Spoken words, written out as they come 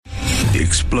The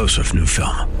explosive new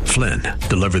film, Flynn,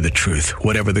 deliver the truth,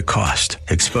 whatever the cost,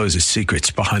 exposes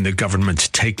secrets behind the government's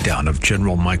takedown of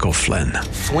General Michael Flynn.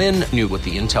 Flynn knew what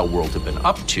the intel world had been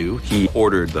up to. He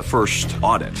ordered the first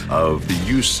audit of the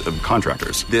use of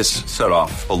contractors. This set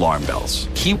off alarm bells.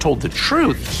 He told the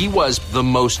truth. He was the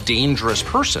most dangerous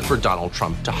person for Donald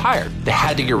Trump to hire. They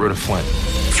had to get rid of Flynn.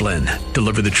 Flynn,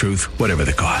 deliver the truth, whatever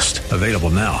the cost. Available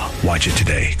now. Watch it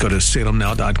today. Go to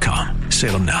salemnow.com.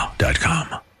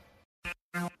 salemnow.com.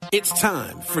 It's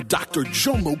time for Dr.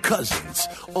 Jomo Cousins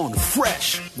on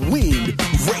Fresh Wind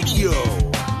Radio.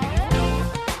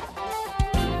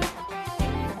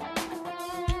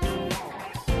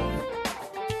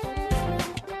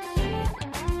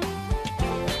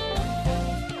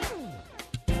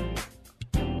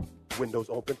 Windows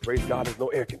open, praise God, there's no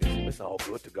air conditioning. It's all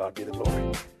good, to God be the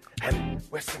glory. And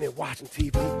we're sitting there watching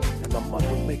TV, and my mother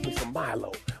would make me some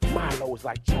Milo. Milo is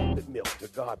like chocolate milk, to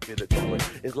God be the glory.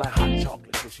 It's like hot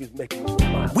chocolate, so she's making me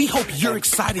some Milo. We hope you're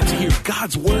excited to hear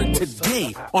God's Word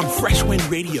today on Fresh Wind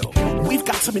Radio. We've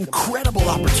got some incredible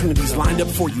opportunities lined up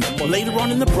for you later on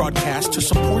in the broadcast to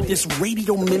support this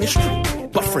radio ministry.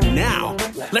 But for now,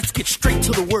 let's get straight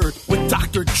to the Word with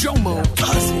Dr. Jomo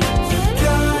Cousins.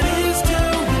 God is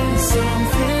doing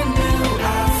something new.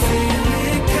 I feel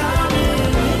it coming.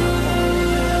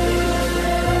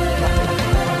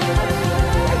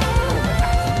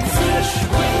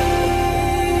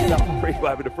 Praise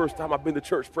God. The first time I've been to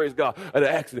church, praise God, an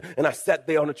accident. And I sat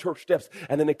there on the church steps,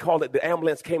 and then they called it, the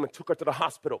ambulance came and took her to the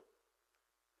hospital.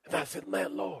 And I said,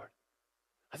 man, Lord.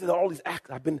 I said, all these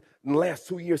accidents, I've been, in the last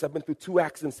 2 years, I've been through 2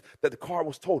 accidents that the car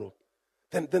was totaled.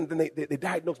 Then they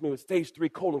diagnosed me with stage 3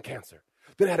 colon cancer.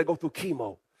 Then I had to go through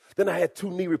chemo. Then I had 2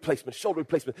 knee replacements, shoulder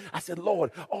replacements. I said,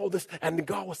 Lord, all this. And then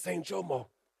God was saying, Jomo,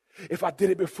 if I did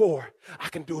it before, I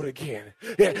can do it again.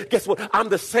 Yeah, guess what? I'm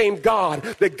the same God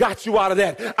that got you out of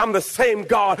that. I'm the same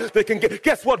God that can get.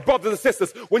 Guess what, brothers and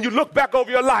sisters? When you look back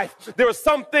over your life, there are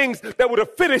some things that would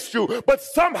have finished you, but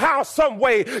somehow, some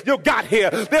way, you got here.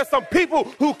 There's some people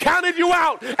who counted you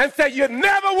out and said you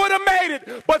never would have made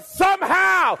it, but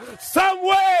somehow, some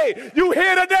way, you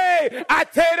here today. I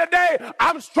tell you today,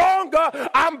 I'm stronger,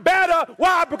 I'm better.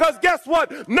 Why? Because guess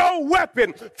what? No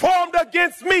weapon formed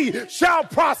against me shall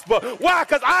prosper. Why?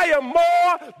 Because I am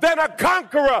more than a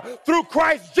conqueror through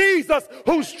Christ Jesus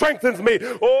who strengthens me.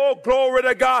 Oh, glory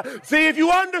to God. See, if you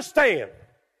understand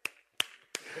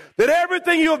that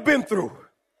everything you have been through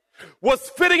was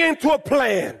fitting into a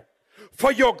plan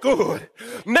for your good.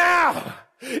 Now,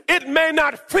 it may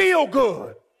not feel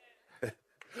good,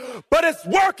 but it's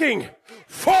working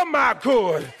for my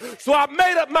good. So I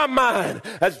made up my mind,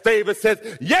 as David says,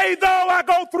 yea, though I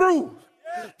go through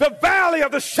the valley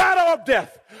of the shadow of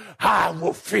death, I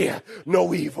will fear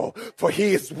no evil, for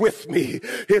he is with me.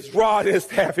 His rod and his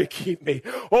staff, he keep me.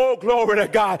 Oh, glory to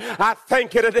God. I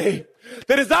thank you today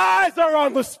that his eyes are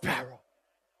on the sparrow.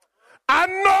 I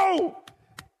know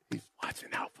he's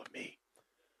watching out for me.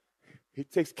 He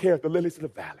takes care of the lilies of the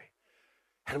valley.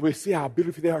 And we see how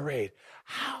beautifully they are arrayed.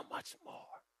 How much more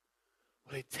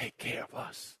will he take care of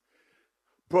us?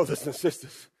 Brothers and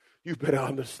sisters, you better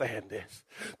understand this,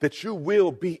 that you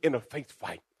will be in a faith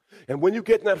fight. And when you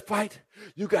get in that fight,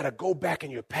 you got to go back in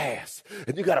your past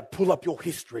and you got to pull up your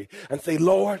history and say,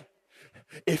 Lord,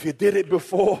 if you did it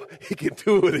before, he can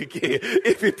do it again.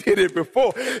 If you did it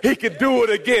before, he can do it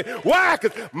again. Why?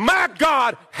 Because my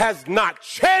God has not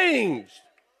changed.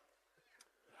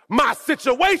 My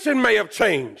situation may have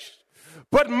changed,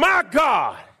 but my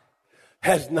God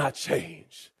has not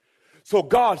changed. So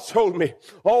God showed me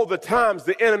all the times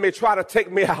the enemy tried to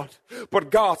take me out, but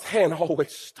God's hand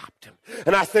always stopped him.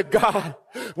 And I said, God,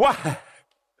 why?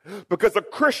 Because a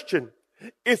Christian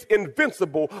is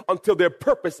invincible until their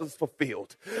purpose is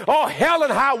fulfilled. Oh, hell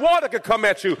and high water can come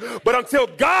at you, but until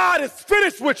God is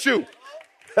finished with you,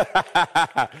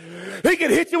 he can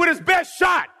hit you with his best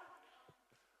shot,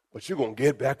 but you're going to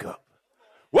get back up.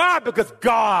 Why? Because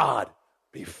God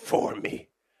before me.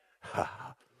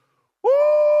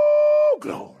 Woo,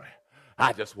 glory.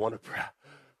 I just want to pray.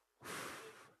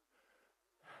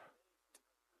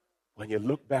 When you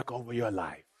look back over your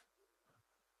life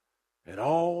and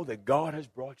all that God has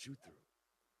brought you through,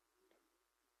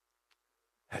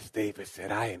 as David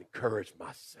said, I encourage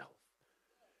myself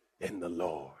in the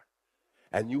Lord.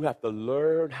 And you have to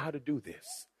learn how to do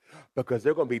this. Because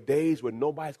there are going to be days when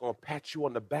nobody's going to pat you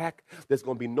on the back. There's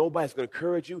going to be nobody's going to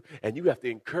encourage you. And you have to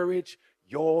encourage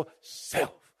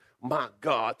yourself. My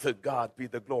God, to God be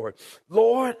the glory.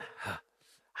 Lord,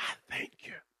 I thank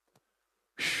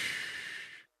you.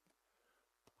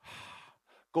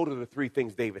 Go to the 3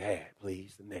 things David had,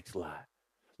 please. The next slide.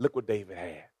 Look what David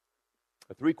had.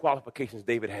 The 3 qualifications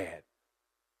David had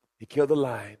He killed the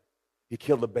lion. He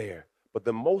killed the bear. But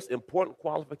the most important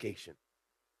qualification,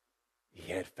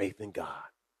 he had faith in God.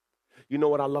 You know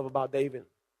what I love about David?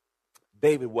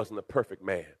 David wasn't a perfect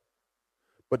man.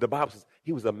 But the Bible says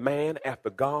he was a man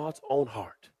after God's own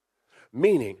heart.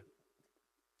 Meaning,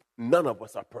 none of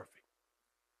us are perfect.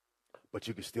 But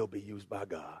you can still be used by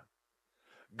God.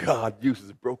 God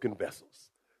uses broken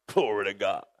vessels. Glory to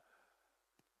God.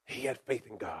 He had faith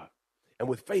in God. And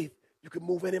with faith, you can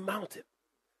move any mountain.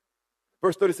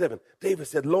 Verse 37, David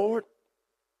said, Lord,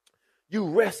 you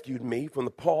rescued me from the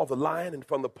paw of the lion and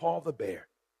from the paw of the bear.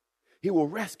 He will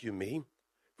rescue me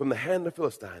from the hand of the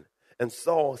Philistine. And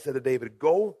Saul said to David,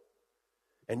 go,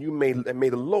 and may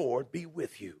the Lord be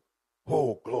with you.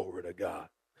 Oh, glory to God.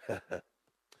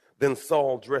 Then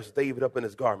Saul dressed David up in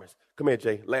his garments. Come here,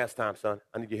 Jay. Last time, son.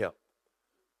 I need your help.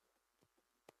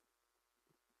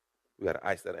 We got to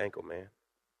ice that ankle, man.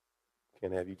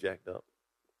 Can't have you jacked up.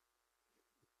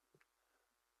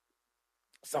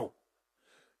 So,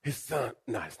 his son,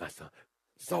 no, it's not son.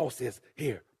 Saul says,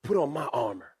 here, put on my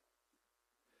armor.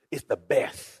 It's the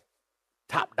best.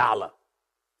 Top dollar.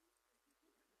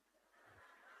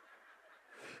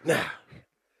 Now,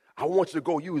 I want you to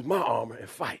go use my armor and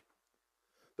fight.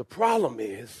 The problem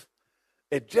is,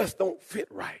 it just don't fit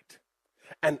right.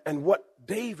 And what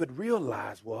David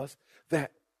realized was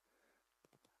that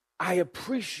I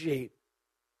appreciate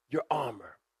your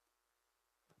armor,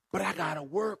 but I got to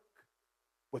work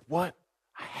with what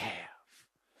I have.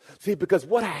 See, because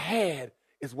what I had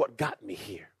is what got me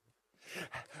here.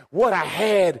 What I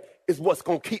had is what's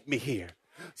going to keep me here.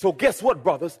 So guess what,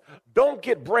 brothers? Don't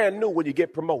get brand new when you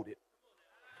get promoted.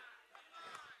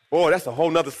 Boy, that's a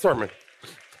whole nother sermon.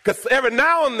 Because every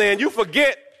now and then you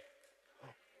forget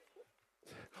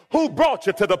who brought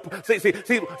you to the...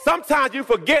 See, sometimes you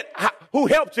forget who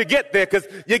helped you get there, because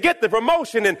you get the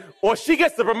promotion, or she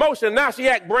gets the promotion, and now she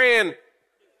act brand...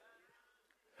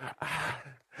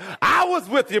 I was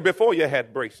with you before you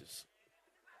had braces.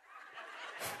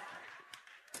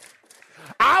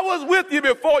 I was with you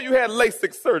before you had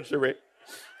LASIK surgery.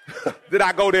 Did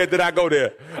I go there? Did I go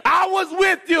there? I was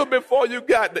with you before you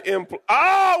got the implant.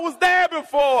 Oh, I was there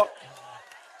before.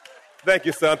 Thank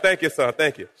you, son. Thank you, son.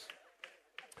 Thank you.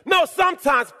 No,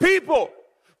 sometimes people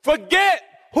forget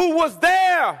who was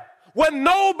there when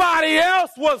nobody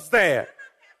else was there.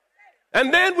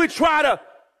 And then we try to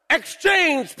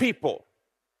exchange people.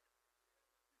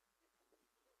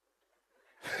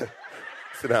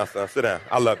 Sit down, son. Sit down.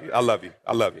 I love you. I love you.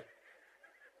 I love you.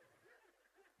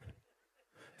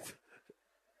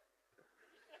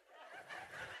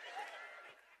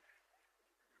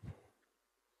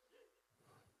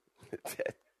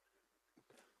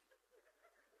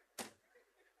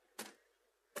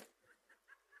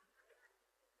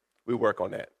 We work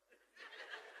on that.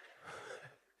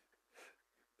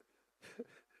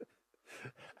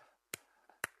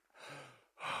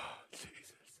 Oh,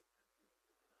 Jesus.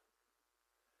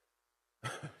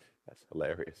 That's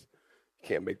hilarious. You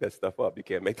can't make that stuff up. You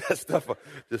can't make that stuff up.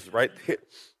 Just right there.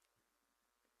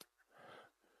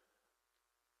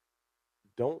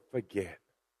 Don't forget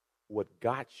what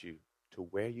got you to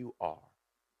where you are,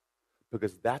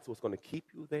 because that's what's going to keep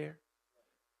you there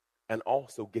and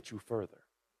also get you further.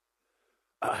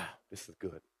 This is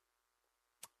good.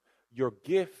 Your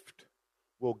gift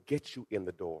will get you in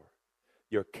the door.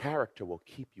 Your character will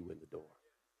keep you in the door.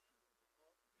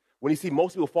 When you see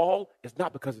most people fall, it's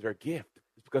not because of their gift.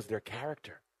 It's because of their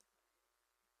character.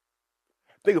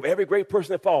 Think of every great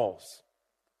person that falls.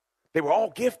 They were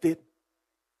all gifted,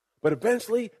 but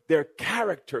eventually their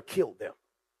character killed them.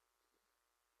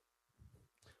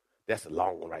 That's a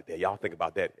long one right there. Y'all think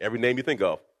about that. Every name you think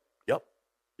of. Yep.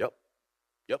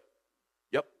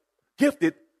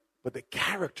 Gifted, but the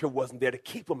character wasn't there to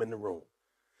keep them in the room.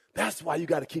 That's why you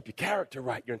got to keep your character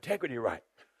right, your integrity right.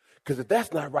 Because if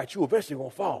that's not right, you eventually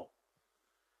won't fall.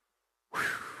 Whew,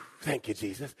 thank you,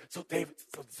 Jesus. So David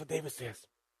says,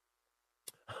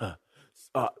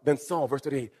 then Saul, verse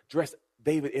 38, dressed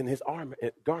David in his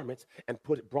garments and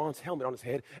put a bronze helmet on his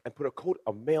head and put a coat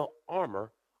of mail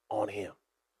armor on him.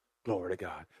 Glory to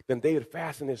God. Then David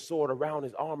fastened his sword around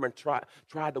his armor and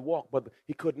tried to walk, but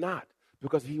he could not,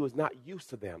 because he was not used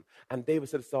to them. And David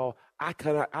said to Saul, I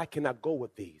cannot go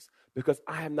with these, because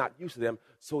I am not used to them.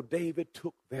 So David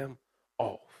took them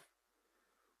off.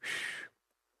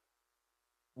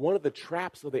 One of the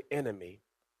traps of the enemy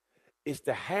is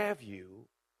to have you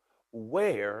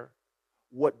wear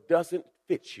what doesn't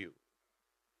fit you.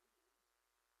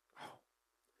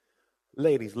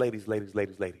 Ladies.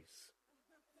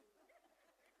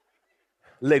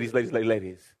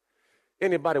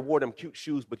 Anybody wore them cute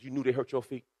shoes, but you knew they hurt your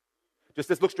feet?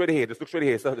 Just look straight ahead. Just look straight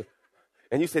ahead. So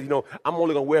And you said, I'm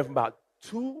only going to wear them for about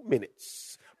 2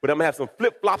 minutes. But I'm going to have some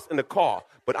flip-flops in the car.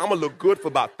 But I'm going to look good for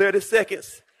about 30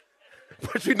 seconds.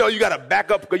 But you got to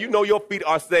back up because your feet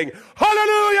are saying,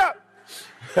 hallelujah.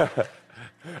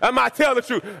 Am I telling the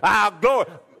truth? Glory.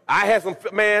 I had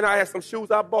some shoes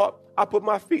I bought. I put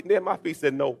my feet in there. My feet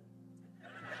said no.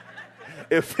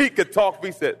 If feet could talk,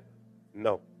 feet said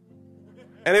no.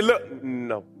 And they look,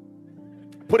 no.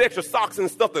 Put extra socks and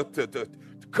stuff to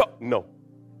cut, no.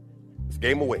 It's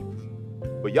game away.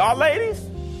 But y'all ladies,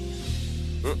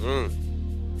 I'm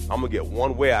going to get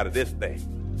one way out of this thing.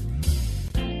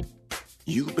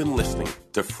 You've been listening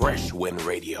to Fresh Wind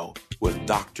Radio with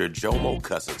Dr. Jomo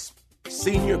Cousins,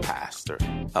 Senior Pastor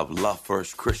of Love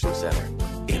First Christian Center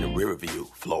in Riverview,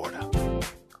 Florida.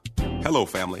 Hello,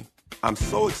 family. I'm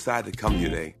so excited to come here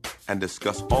today and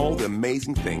discuss all the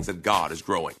amazing things that God is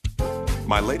growing.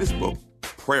 My latest book,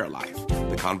 Prayer Life,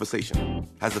 The Conversation,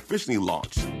 has officially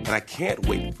launched, and I can't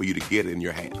wait for you to get it in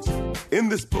your hands. In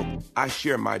this book, I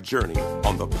share my journey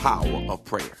on the power of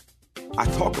prayer. I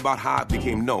talk about how I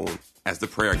became known as the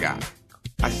prayer guy.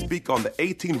 I speak on the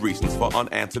 18 reasons for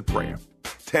unanswered prayer,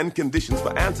 10 conditions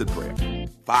for answered prayer,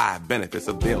 5 benefits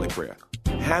of daily prayer,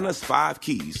 Hannah's 5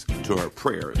 keys to her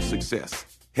prayer success,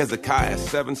 Hezekiah's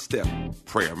 7-step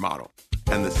prayer model,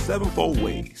 and the 7-fold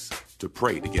ways to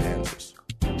pray to get answers.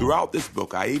 Throughout this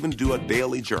book, I even do a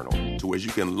daily journal to where you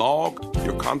can log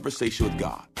your conversation with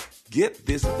God. Get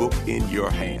this book in your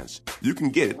hands. You can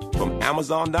get it from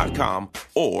Amazon.com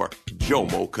or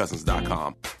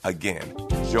JomoCousins.com. Again,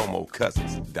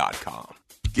 JomoCousins.com.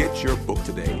 Get your book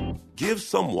today. Give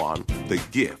someone the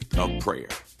gift of prayer.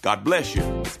 God bless you.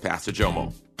 It's Pastor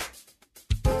Jomo.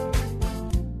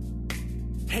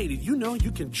 Hey, did you know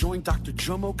you can join Dr.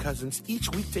 Jomo Cousins each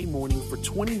weekday morning for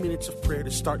 20 minutes of prayer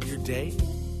to start your day?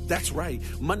 That's right.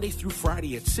 Monday through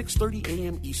Friday at 6:30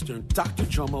 a.m. Eastern, Dr.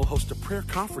 Jomo hosts a prayer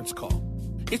conference call.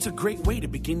 It's a great way to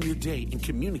begin your day in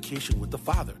communication with the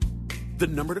Father. The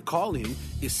number to call in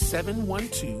is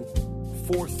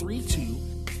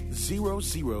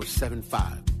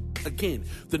 712-432-0075. Again,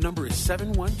 the number is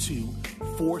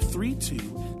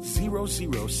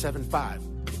 712-432-0075.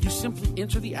 You simply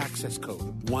enter the access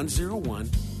code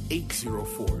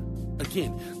 101804.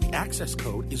 Again, the access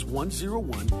code is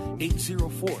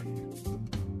 101804.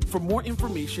 For more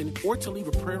information or to leave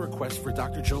a prayer request for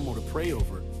Dr. Jomo to pray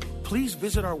over, please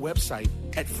visit our website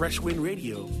at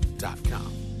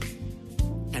freshwindradio.com.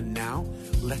 And now,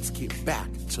 let's get back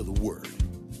to the Word.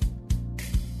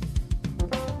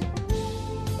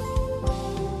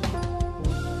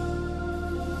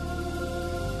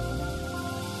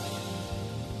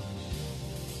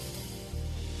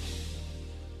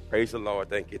 Praise the Lord.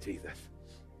 Thank you, Jesus.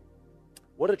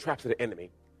 One of the traps of the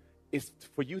enemy is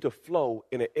for you to flow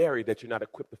in an area that you're not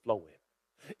equipped to flow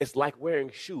in. It's like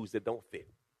wearing shoes that don't fit.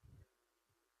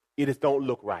 It just don't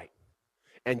look right.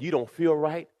 And you don't feel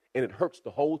right, and it hurts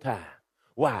the whole time.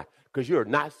 Why? Because you're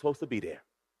not supposed to be there.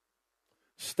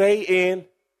 Stay in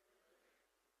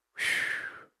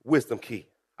wisdom key.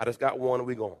 I just got one and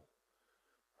we're going.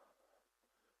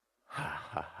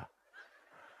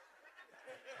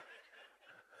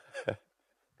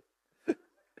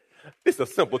 This is a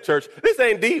simple church. This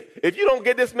ain't deep. If you don't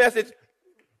get this message,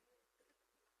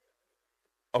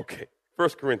 okay. 1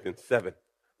 Corinthians 7.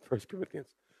 1 Corinthians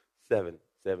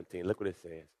 7:17. Look what it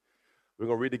says. We're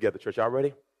going to read together, church. Y'all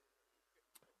ready?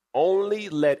 Only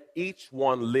let each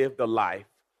one live the life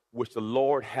which the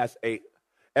Lord has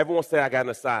everyone say, I got an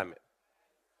assignment.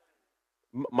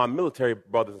 My military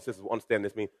brothers and sisters will understand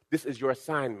this. This is your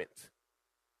assignment.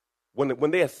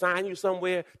 When they assign you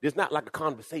somewhere, there's not like a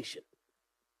conversation.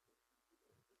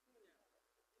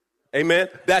 Amen.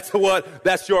 That's your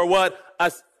what?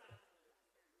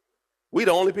 We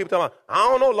the only people talking about, I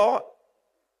don't know, Lord.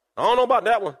 I don't know about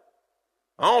that one.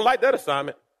 I don't like that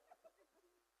assignment.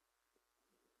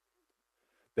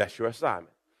 That's your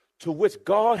assignment to which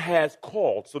God has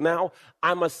called. So now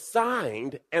I'm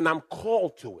assigned and I'm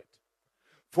called to it.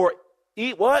 For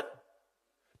what?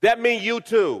 That means you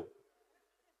too.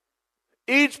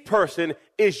 Each person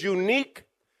is unique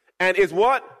and is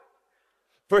what?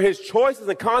 For his choices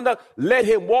and conduct, let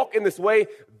him walk in this way.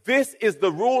 This is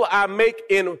the rule I make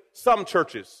in some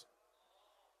churches.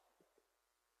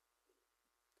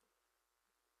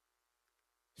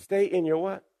 Stay in your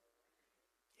what?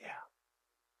 Yeah.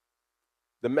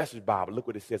 The Message Bible. Look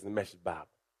what it says in the Message Bible.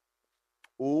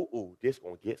 Ooh, this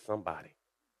going to get somebody.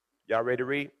 Y'all ready to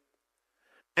read?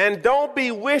 And don't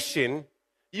be wishing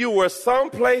you were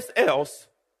someplace else.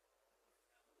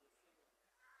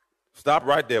 Stop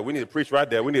right there. We need to preach right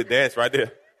there. We need to dance right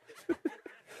there.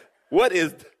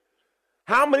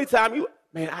 How many times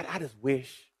I just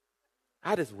wish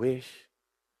I just wish,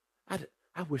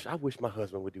 I wish my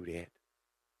husband would do that.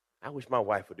 I wish my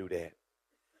wife would do that.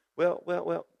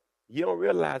 Well, you don't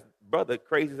realize brother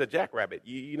crazy as a jackrabbit.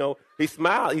 You know, he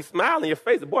smiled in your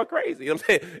face, the boy crazy. You know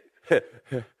what I'm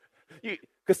saying?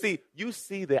 Because see, you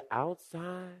see the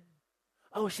outside.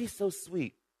 Oh, she's so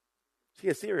sweet. She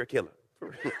a serial killer.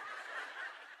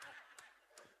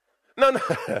 No.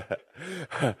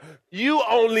 You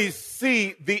only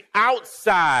see the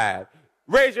outside.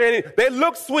 Raise your hand. They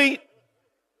look sweet.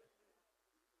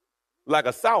 Like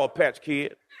a Sour Patch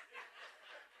Kid.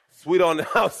 Sweet on the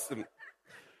house.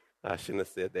 I shouldn't have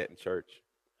said that in church.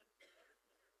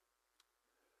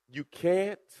 You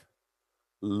can't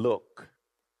look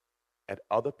at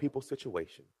other people's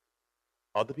situation,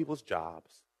 other people's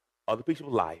jobs, other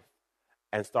people's life,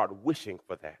 and start wishing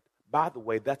for that. By the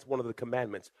way, that's one of the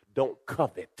commandments. Don't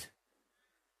covet.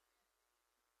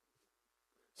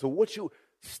 So what you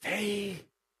stay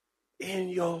in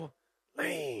your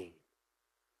lane.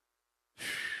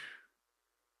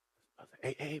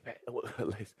 Hey,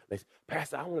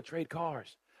 Pastor, I want to trade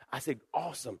cars. I said,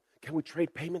 awesome. Can we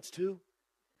trade payments too?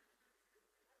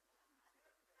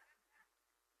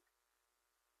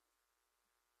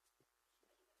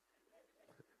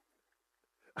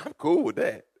 I'm cool with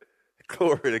that.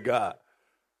 Glory to God.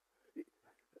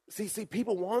 See,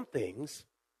 people want things,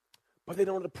 but they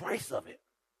don't know the price of it.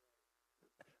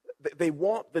 They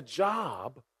want the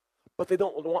job, but they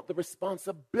don't want the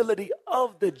responsibility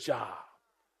of the job.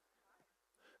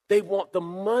 They want the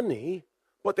money,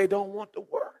 but they don't want the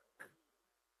work.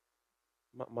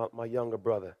 My younger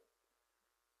brother,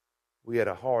 we had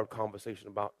a hard conversation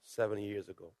about 7 years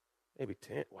ago, maybe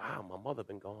 10. Wow, my mother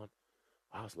been gone.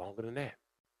 Wow, it's longer than that.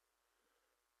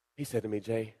 He said to me,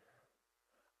 Jay,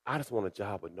 I just want a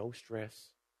job with no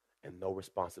stress and no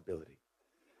responsibility.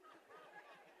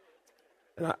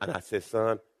 And I said,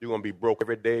 son, you're going to be broke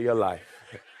every day of your life.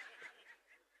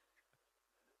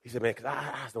 He said, man, because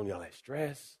I just don't need all that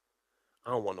stress.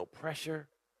 I don't want no pressure.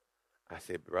 I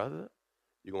said, brother,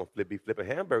 you're going to be flipping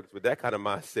hamburgers with that kind of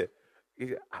mindset. He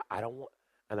said, I don't want.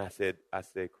 And I said,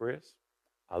 Chris,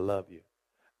 I love you.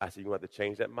 I said, you're going to have to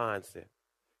change that mindset.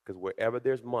 Because wherever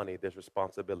there's money, there's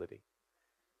responsibility.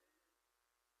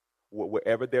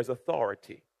 Wherever there's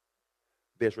authority,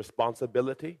 there's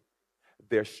responsibility,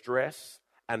 there's stress,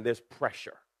 and there's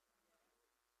pressure.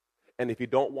 And if you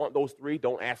don't want those three,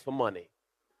 don't ask for money.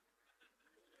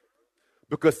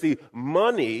 Because, see,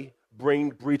 money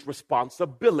breeds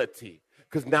responsibility.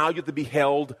 Because now you have to be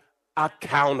held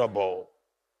accountable.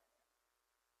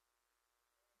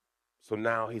 So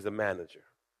now he's a manager.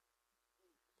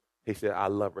 He said, I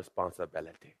love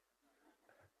responsibility.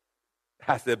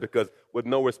 I said, because with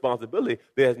no responsibility,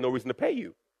 there's no reason to pay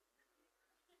you.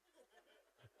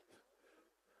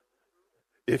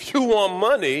 If you want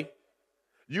money,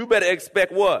 you better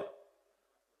expect what?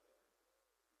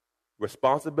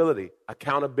 Responsibility,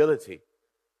 accountability,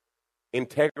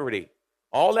 integrity.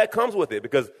 All that comes with it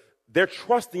because they're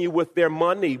trusting you with their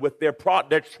money, with their product.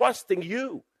 They're trusting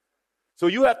you. So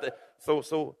you have to,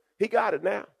 so he got it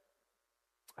now.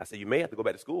 I said, you may have to go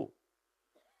back to school.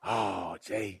 Oh,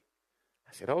 Jay.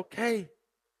 I said, okay.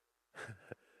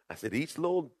 I said, each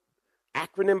little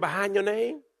acronym behind your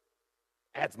name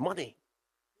adds money.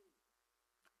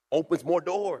 Opens more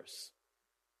doors.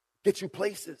 Gets you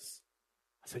places.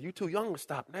 I said, you too young to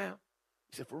stop now.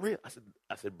 He said, for real?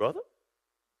 I said, brother,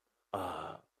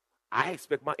 I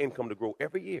expect my income to grow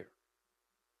every year.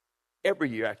 Every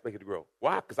year I expect it to grow.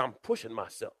 Why? Because I'm pushing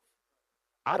myself.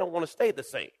 I don't want to stay the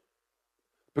same.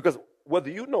 Because whether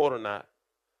you know it or not,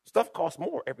 stuff costs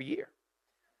more every year.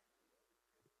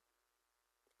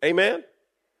 Amen?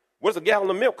 What's a gallon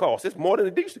of milk cost? It's more than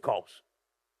it used to cost.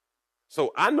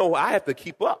 So I know I have to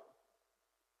keep up.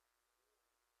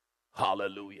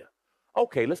 Hallelujah.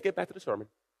 Okay, let's get back to the sermon.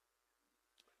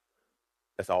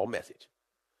 That's all message.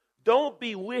 Don't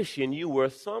be wishing you were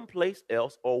someplace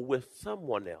else or with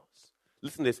someone else.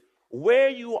 Listen to this. Where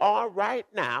you are right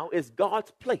now is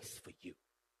God's place for you.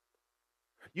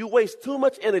 You waste too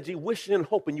much energy wishing and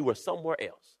hoping you were somewhere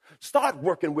else. Start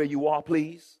working where you are,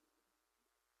 please.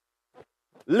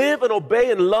 Live and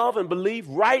obey and love and believe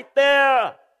right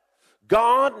there.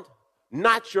 God,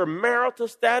 not your marital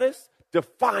status,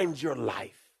 defines your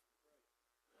life.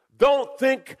 Don't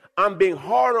think I'm being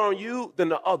harder on you than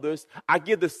the others. I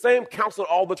give the same counsel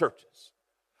to all the churches.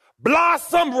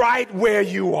 Blossom right where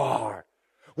you are.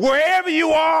 Wherever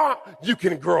you are, you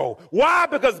can grow. Why?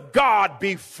 Because God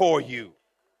be for you.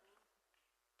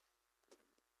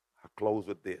 I'll close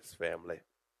with this, family.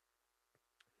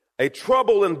 A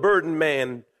troubled and burdened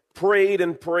man prayed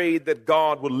and prayed that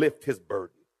God would lift his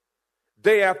burden.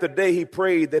 Day after day, he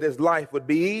prayed that his life would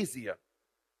be easier.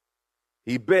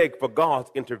 He begged for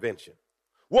God's intervention.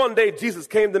 One day, Jesus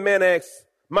came to the man and asked,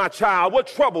 "My child, what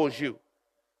troubles you?"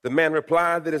 The man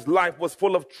replied that his life was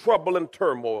full of trouble and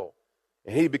turmoil,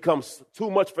 and he becomes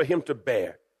too much for him to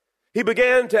bear. He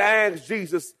began to ask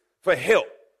Jesus for help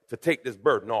to take this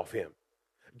burden off him.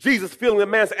 Jesus, feeling the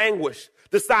man's anguish,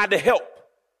 decided to help.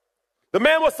 The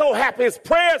man was so happy his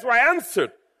prayers were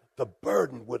answered, the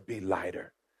burden would be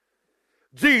lighter.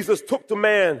 Jesus took the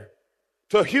man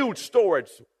to a huge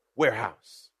storage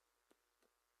warehouse.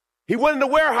 He went in the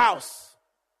warehouse,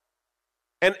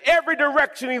 and every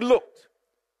direction he looked,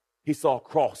 he saw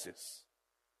crosses.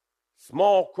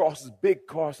 Small crosses, big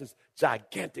crosses,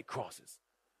 gigantic crosses.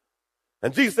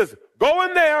 And Jesus says, go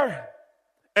in there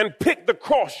and pick the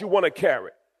cross you want to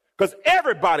carry, because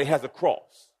everybody has a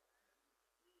cross.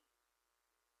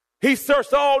 He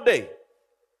searched all day.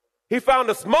 He found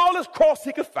the smallest cross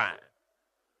he could find.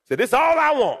 Said, "This is all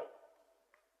I want."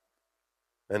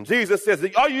 And Jesus says,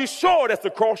 "Are you sure that's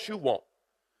the cross you want?"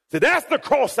 Said, "That's the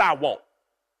cross I want."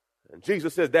 And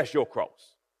Jesus says, "That's your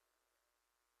cross."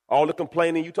 All the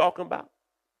complaining you talking about,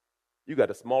 you got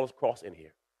the smallest cross in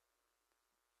here.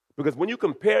 Because when you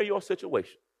compare your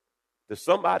situation to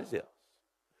somebody else,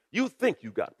 you think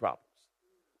you got problems.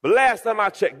 But last time I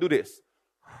checked, do this.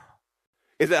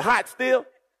 Is it hot still?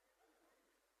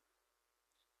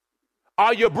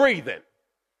 Are you breathing?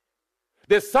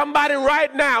 There's somebody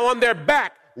right now on their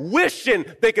back wishing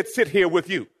they could sit here with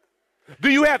you. Do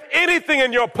you have anything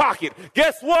in your pocket?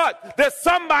 Guess what? There's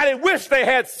somebody wish they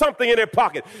had something in their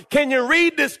pocket. Can you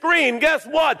read the screen? Guess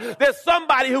what? There's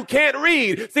somebody who can't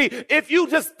read. See, if you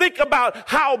just think about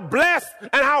how blessed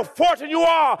and how fortunate you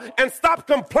are and stop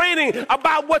complaining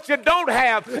about what you don't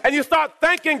have and you start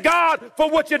thanking God for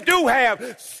what you do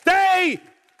have, stay.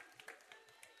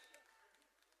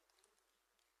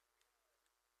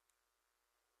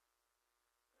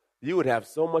 You would have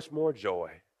so much more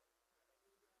joy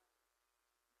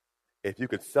if you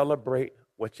could celebrate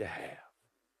what you have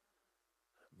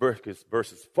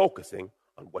versus focusing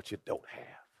on what you don't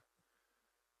have.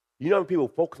 You know when people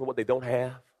focus on what they don't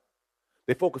have?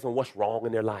 They focus on what's wrong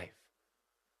in their life.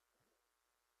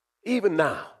 Even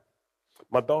now,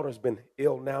 my daughter's been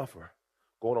ill now for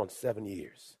going on 7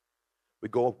 years. We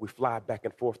fly back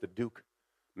and forth to Duke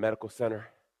Medical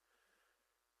Center,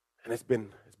 and it's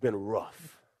been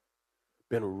rough.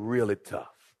 Been really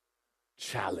tough,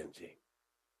 challenging,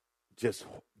 just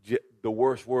the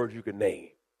worst words you could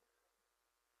name.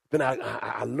 Then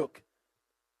I look,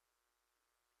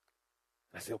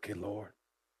 I say, "Okay, Lord,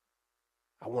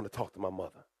 I want to talk to my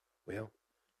mother." Well,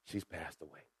 she's passed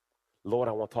away. "Lord,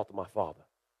 I want to talk to my father."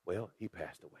 Well, he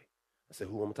passed away. I said,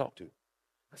 "Who am I going to talk to?"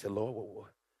 I said, "Lord,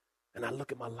 what? And I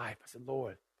look at my life. I said,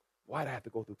 "Lord, why did I have to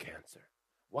go through cancer?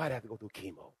 Why did I have to go through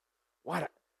chemo?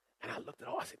 And I looked at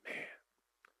all, I said, "Man,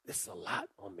 this is a lot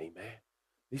on me, man.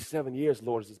 These 7 years,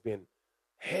 Lord, has been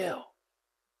hell."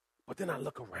 But then I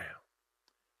look around.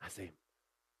 I say,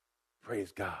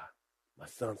 "Praise God. My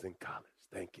son's in college.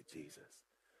 Thank you, Jesus.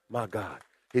 My God,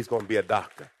 he's going to be a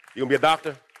doctor." You going to be a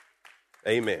doctor?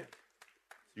 Amen.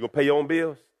 You going to pay your own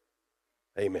bills?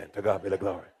 Amen. To God be the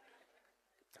glory.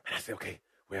 And I say, "Okay,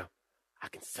 well, I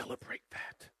can celebrate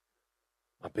that.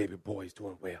 My baby boy is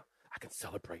doing well. I can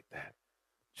celebrate that.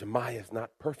 Jemiah is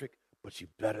not perfect, but she's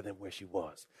better than where she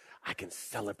was. I can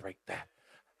celebrate that.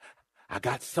 I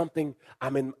got something.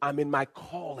 I'm in my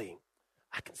calling.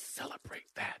 I can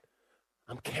celebrate that.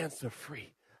 I'm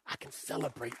cancer-free. I can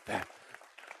celebrate that.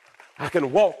 I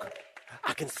can walk.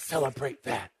 I can celebrate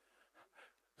that."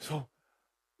 So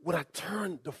when I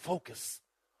turned the focus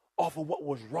off of what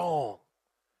was wrong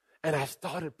and I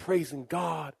started praising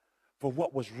God for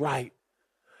what was right,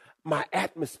 my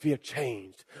atmosphere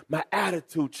changed. My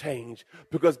attitude changed.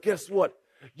 Because guess what?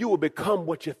 You will become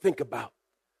what you think about.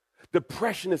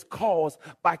 Depression is caused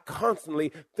by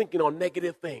constantly thinking on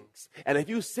negative things. And if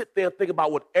you sit there and think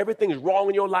about what everything is wrong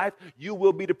in your life, you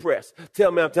will be depressed.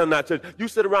 Tell me, I'm telling you not, church. You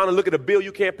sit around and look at a bill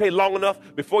you can't pay long enough,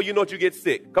 before you know it, you get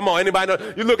sick. Come on, anybody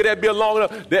know? You look at that bill long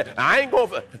enough, I ain't going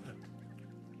for...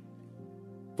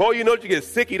 Before you know it, you get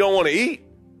sick, you don't want to eat.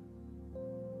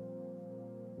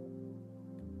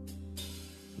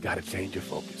 Got to change your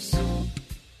focus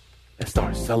and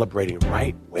start celebrating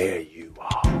right where you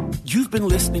are. You've been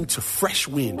listening to Fresh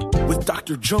Wind with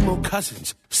Dr. Jomo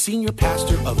Cousins, Senior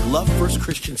Pastor of Love First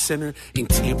Christian Center in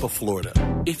Tampa, Florida.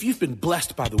 If you've been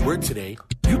blessed by the word today,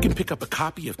 you can pick up a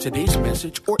copy of today's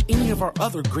message or any of our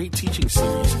other great teaching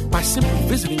series by simply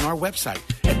visiting our website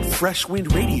at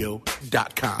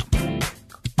freshwindradio.com.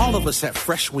 All of us at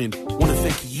Fresh Wind want to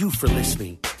thank you for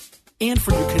listening and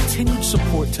for your continued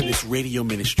support to this radio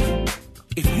ministry.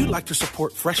 If you'd like to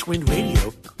support Fresh Wind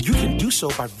Radio, you can do so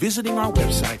by visiting our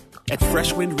website at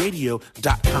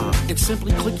freshwindradio.com and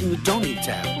simply clicking the Donate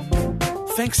tab.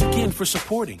 Thanks again for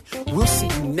supporting. We'll see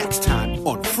you next time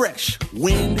on Fresh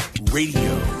Wind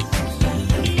Radio.